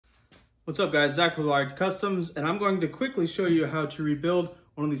What's up guys, Zach with Wired Customs, and I'm going to quickly show you how to rebuild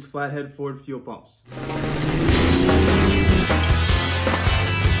one of these Flathead Ford fuel pumps.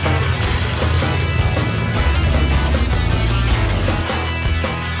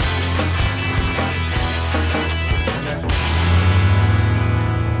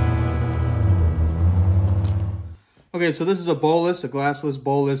 Okay, so this is a bolus, a glassless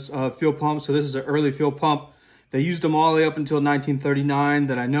bolus fuel pump. So this is an early fuel pump. They used them all the way up until 1939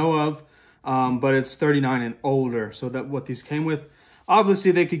 that I know of, but it's 39 and older. So that's what these came with.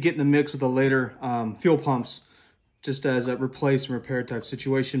 Obviously, they could get in the mix with the later fuel pumps, just as a replace and repair type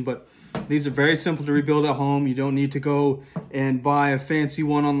situation. But these are very simple to rebuild at home. You don't need to go and buy a fancy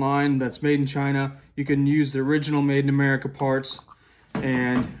one online that's made in China. You can use the original made in America parts.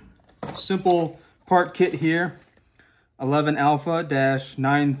 And simple part kit here. 11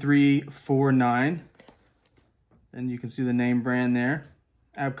 Alpha-9349. And you can see the name brand there.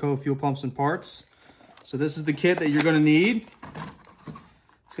 Abco Fuel Pumps and Parts. So this is the kit that you're going to need.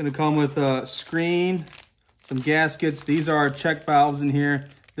 It's going to come with a screen, some gaskets. These are our check valves in here.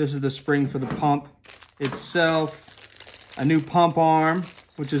 This is the spring for the pump itself. A new pump arm,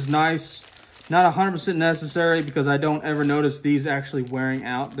 which is nice. Not 100% necessary because I don't ever notice these actually wearing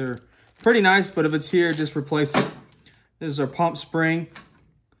out. They're pretty nice, but if it's here, just replace it. This is our pump spring,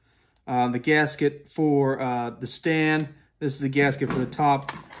 the gasket for the stand. This is the gasket for the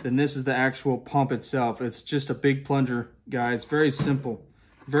top. Then this is the actual pump itself. It's just a big plunger, guys. Very simple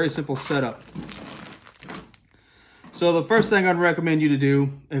setup. So the first thing I'd recommend you to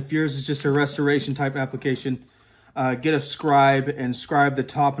do, if yours is just a restoration type application, get a scribe and scribe the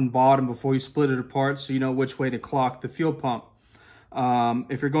top and bottom before you split it apart so you know which way to clock the fuel pump.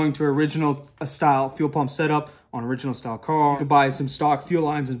 If you're going to original style fuel pump setup on original style car, you can buy some stock fuel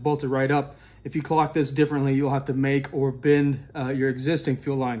lines and bolt it right up. If you clock this differently, you'll have to make or bend your existing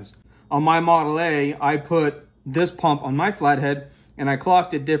fuel lines. On my Model A, I put this pump on my Flathead and I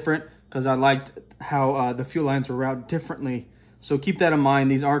clocked it different because I liked how the fuel lines were routed differently. So keep that in mind.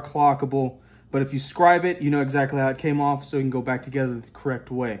 These are clockable, but if you scribe it, you know exactly how it came off so you can go back together the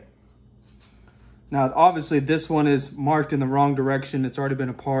correct way. Now, obviously, this one is marked in the wrong direction. It's already been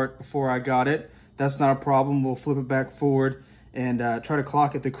apart before I got it. That's not a problem. We'll flip it back forward and try to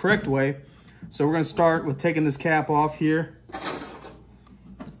clock it the correct way. So we're going to start with taking this cap off here.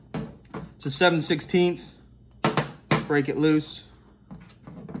 It's a 7/16. Break it loose.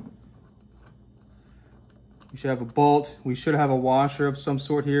 We should have a bolt. We should have a washer of some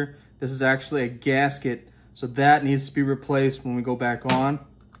sort here. This is actually a gasket, so that needs to be replaced when we go back on.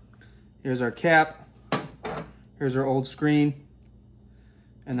 Here's our cap. Here's our old screen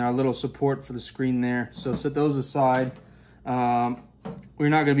and our little support for the screen there. So set those aside. We're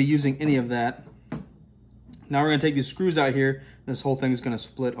not going to be using any of that. Now we're going to take these screws out here. This whole thing is going to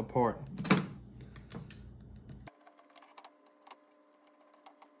split apart.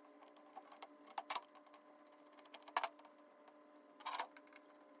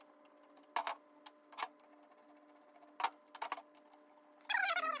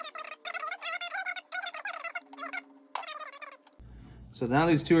 So now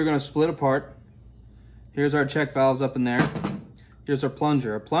these two are going to split apart. Here's our check valves up in there. Here's our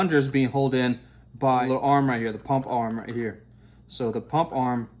plunger. Our plunger is being held in by a little arm right here, the pump arm right here. So the pump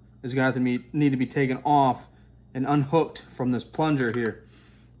arm is going to have to need to be taken off and unhooked from this plunger here.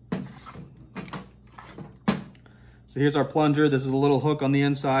 So here's our plunger. This is a little hook on the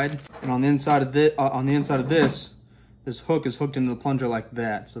inside, and on the inside of this, this hook is hooked into the plunger like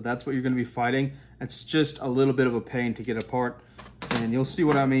that. So that's what you're going to be fighting. It's just a little bit of a pain to get apart. And you'll see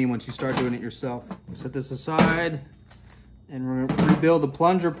what I mean once you start doing it yourself. Set this aside and we're gonna rebuild the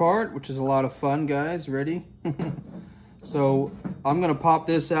plunger part, which is a lot of fun, guys. Ready? So I'm gonna pop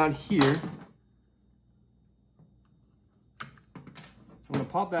this out here. I'm gonna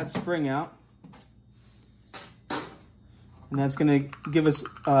pop that spring out. And that's gonna give us,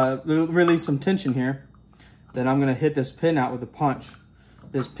 release some tension here. Then I'm gonna hit this pin out with a punch.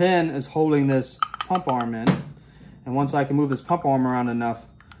 This pin is holding this pump arm in. And once I can move this pump arm around enough,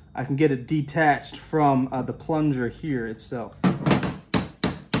 I can get it detached from the plunger here itself.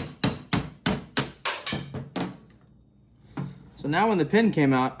 So now when the pin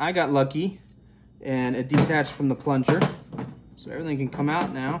came out, I got lucky and it detached from the plunger. So everything can come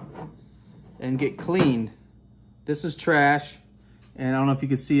out now and get cleaned. This is trash, and I don't know if you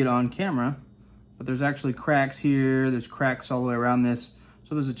can see it on camera, but there's actually cracks here. There's cracks all the way around this.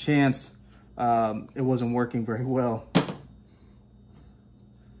 So there's a chance it wasn't working very well.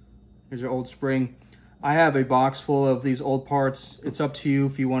 Here's your old spring. I have a box full of these old parts. It's up to you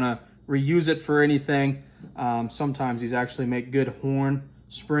if you want to reuse it for anything. Sometimes these actually make good horn,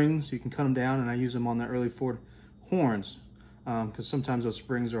 springs. You can cut them down, and I use them on the early Ford horns because sometimes those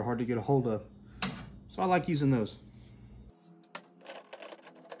springs are hard to get a hold of. So I like using those.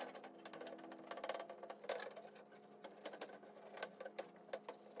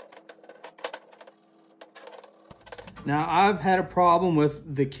 Now, I've had a problem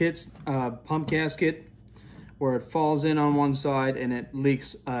with the kit's pump gasket where it falls in on one side and it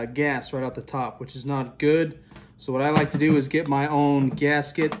leaks gas right out the top, which is not good. So what I like to do is get my own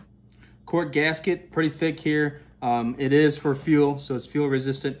gasket, quart gasket, pretty thick here. It is for fuel, so it's fuel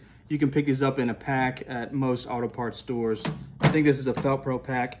resistant. You can pick these up in a pack at most auto parts stores. I think this is a Felt Pro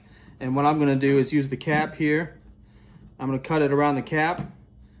pack. And what I'm gonna do is use the cap here. I'm gonna cut it around the cap.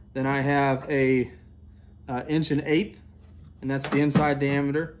 Then I have a 1/8", and that's the inside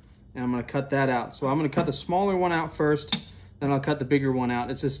diameter, and I'm going to cut that out. So I'm going to cut the smaller one out first, then I'll cut the bigger one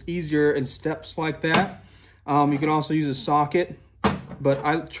out. It's just easier in steps like that. You can also use a socket, but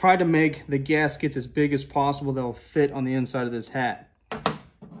I try to make the gaskets as big as possible that'll fit on the inside of this hat.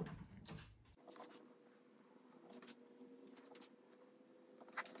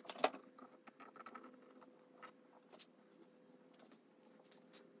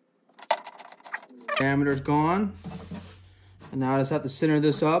 Diameter is gone, and now I just have to center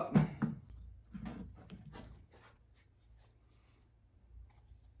this up.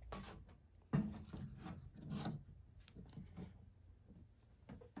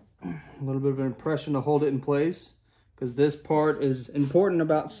 A little bit of an impression to hold it in place, because this part is important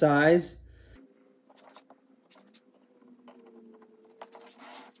about size.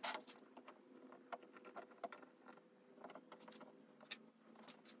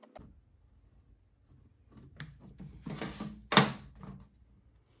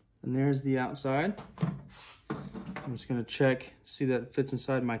 And there's the outside. I'm just gonna check, see that it fits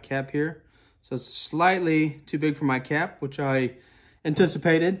inside my cap here. So it's slightly too big for my cap, which I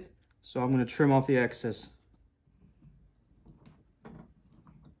anticipated. So I'm gonna trim off the excess.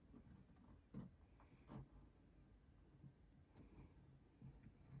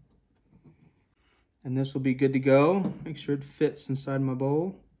 And this will be good to go. Make sure it fits inside my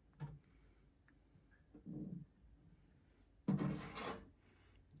bowl.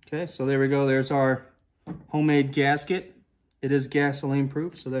 Okay, so there we go. There's our homemade gasket. It is gasoline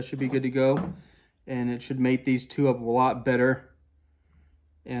proof, so that should be good to go. And it should mate these two up a lot better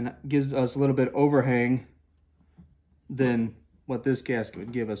and gives us a little bit overhang than what this gasket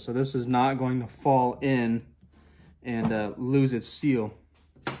would give us. So this is not going to fall in and lose its seal.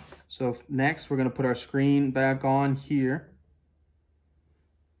 So next, we're gonna put our screen back on here.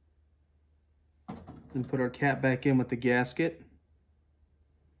 Then put our cap back in with the gasket.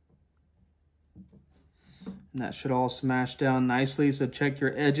 And that should all smash down nicely, so check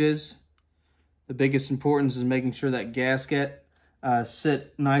your edges. The biggest importance is making sure that gasket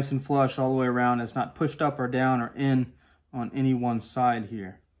sit nice and flush all the way around. It's not pushed up or down or in on any one side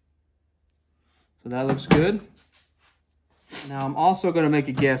here. So that looks good. Now I'm also going to make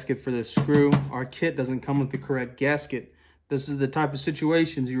a gasket for this screw. Our kit doesn't come with the correct gasket. This is the type of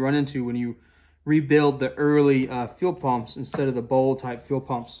situations you run into when you rebuild the early fuel pumps instead of the bowl type fuel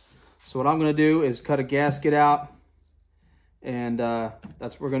pumps. So what I'm going to do is cut a gasket out, and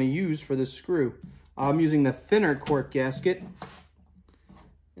that's what we're going to use for this screw. I'm using the thinner cork gasket,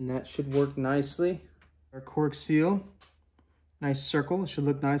 and that should work nicely. Our cork seal, nice circle. It should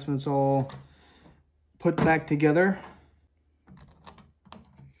look nice when it's all put back together.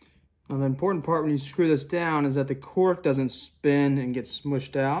 Now the important part when you screw this down is that the cork doesn't spin and get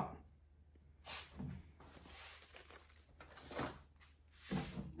smushed out.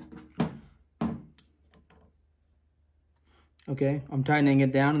 Okay, I'm tightening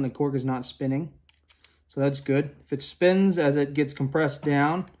it down and the cork is not spinning. So that's good. If it spins as it gets compressed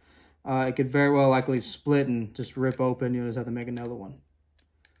down, it could very well likely split and just rip open. You'll just have to make another one.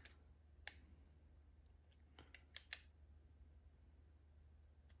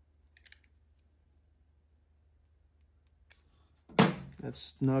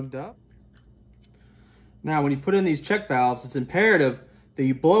 That's snugged up. Now, when you put in these check valves, it's imperative that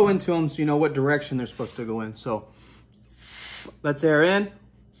you blow into them so you know what direction they're supposed to go in. So lets air in,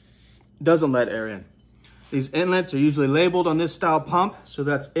 doesn't let air in. These inlets are usually labeled on this style pump, so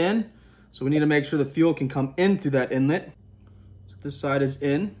that's in. So we need to make sure the fuel can come in through that inlet. So this side is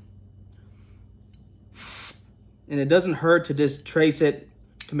in. And it doesn't hurt to just trace it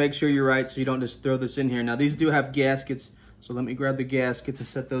to make sure you're right so you don't just throw this in here. Now these do have gaskets, so let me grab the gaskets and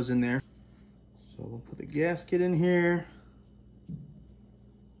set those in there. So we'll put the gasket in here.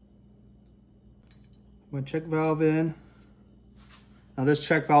 My check valve in. Now this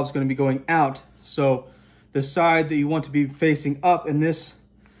check valve is going to be going out, so the side that you want to be facing up in this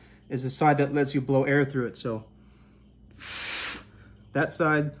is the side that lets you blow air through it. So that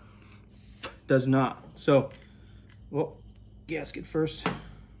side does not. So, well, gasket first. Here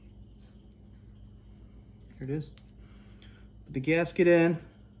it is. Put the gasket in.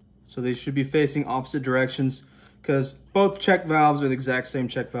 So they should be facing opposite directions because both check valves are the exact same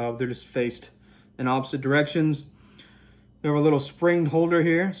check valve. They're just faced in opposite directions. We have a little spring holder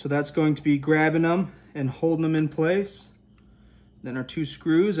here. So that's going to be grabbing them and holding them in place. Then our 2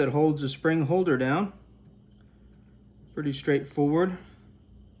 screws that holds the spring holder down. Pretty straightforward.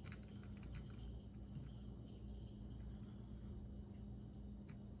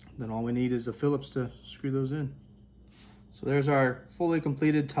 Then all we need is a Phillips to screw those in. So there's our fully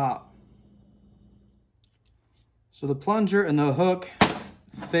completed top. So the plunger and the hook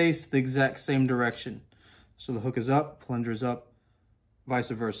face the exact same direction. So the hook is up, plunger is up, vice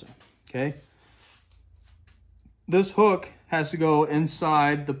versa, okay? This hook has to go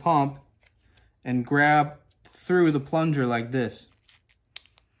inside the pump and grab through the plunger like this.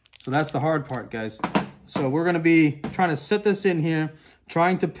 So that's the hard part, guys. So we're gonna be trying to set this in here,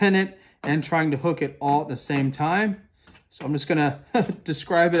 trying to pin it and trying to hook it all at the same time. So I'm just gonna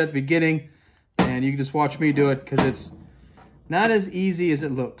describe it at the beginning and you can just watch me do it because it's not as easy as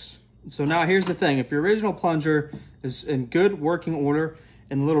it looks. So now here's the thing. If your original plunger is in good working order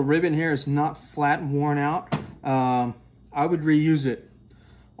and the little ribbon here is not flat and worn out, I would reuse it.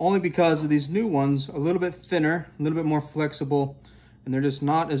 Only because of these new ones, a little bit thinner, a little bit more flexible, and they're just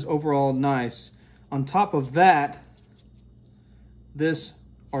not as overall nice. On top of that, this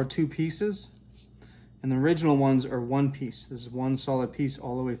are 2 pieces. And the original ones are 1 piece. This is 1 solid piece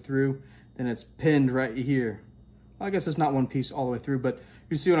all the way through. Then it's pinned right here. Well, I guess it's not 1 piece all the way through, but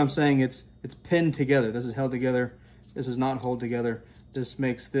you see what I'm saying? It's pinned together. This is held together. This is not held together. This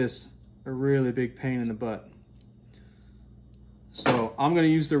makes this a really big pain in the butt. So I'm gonna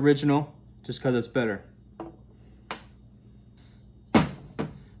use the original just because it's better.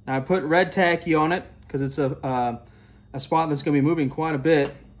 Now I put red tacky on it because it's a spot that's gonna be moving quite a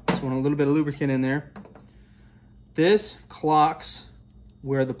bit. So I want a little bit of lubricant in there. This clocks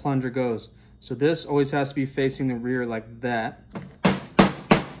where the plunger goes. So this always has to be facing the rear like that.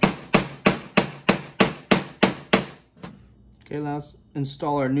 Okay, let's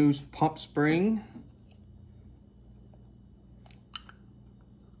install our new pump spring.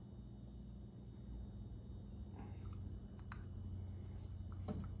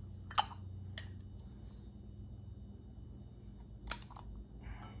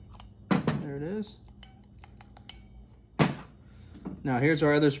 There it is. Now here's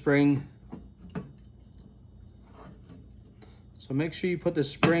our other spring. So make sure you put the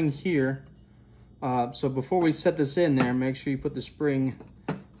spring here. So before we set this in there, make sure you put the spring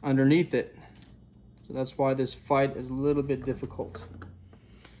underneath it. So that's why this fight is a little bit difficult.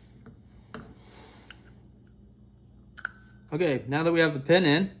 Okay, now that we have the pin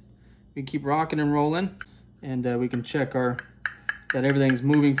in, we can keep rocking and rolling, and we can check that everything's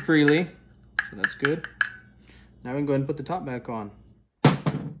moving freely. So that's good. Now we can go ahead and put the top back on.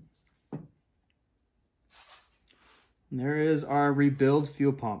 And there is our rebuild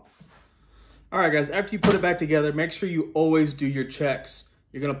fuel pump. All right, guys, after you put it back together, make sure you always do your checks.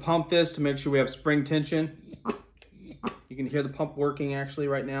 You're gonna pump this to make sure we have spring tension. You can hear the pump working actually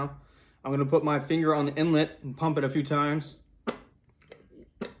right now. I'm gonna put my finger on the inlet and pump it a few times.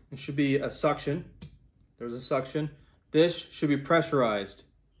 It should be a suction. There's a suction. This should be pressurized.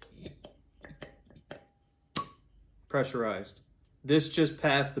 Pressurized. This just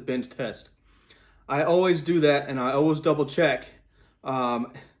passed the bench test. I always do that and I always double check.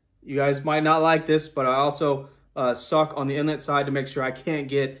 You guys might not like this, but I also suck on the inlet side to make sure I can't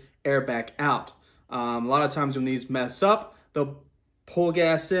get air back out. A lot of times when these mess up, they'll pull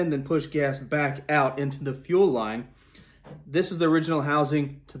gas in, then push gas back out into the fuel line. This is the original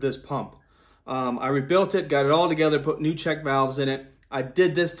housing to this pump. I rebuilt it, got it all together, put new check valves in it. I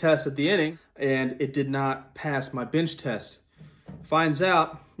did this test at the inning and it did not pass my bench test. Finds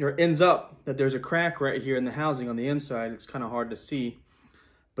out, or ends up, that there's a crack right here in the housing on the inside. It's kind of hard to see,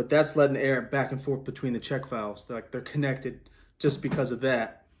 but that's letting air back and forth between the check valves. They're connected just because of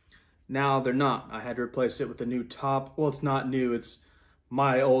that. Now they're not. I had to replace it with a new top. Well, it's not new. It's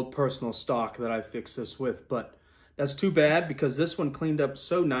my old personal stock that I fixed this with, but that's too bad because this one cleaned up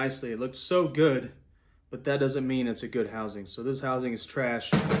so nicely. It looked so good, but that doesn't mean it's a good housing. So this housing is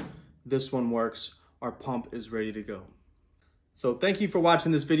trash. This one works. Our pump is ready to go. So thank you for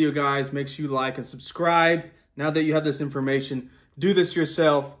watching this video, guys. Make sure you like and subscribe. Now that you have this information, do this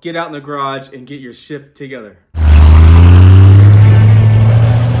yourself. Get out in the garage and get your ship together.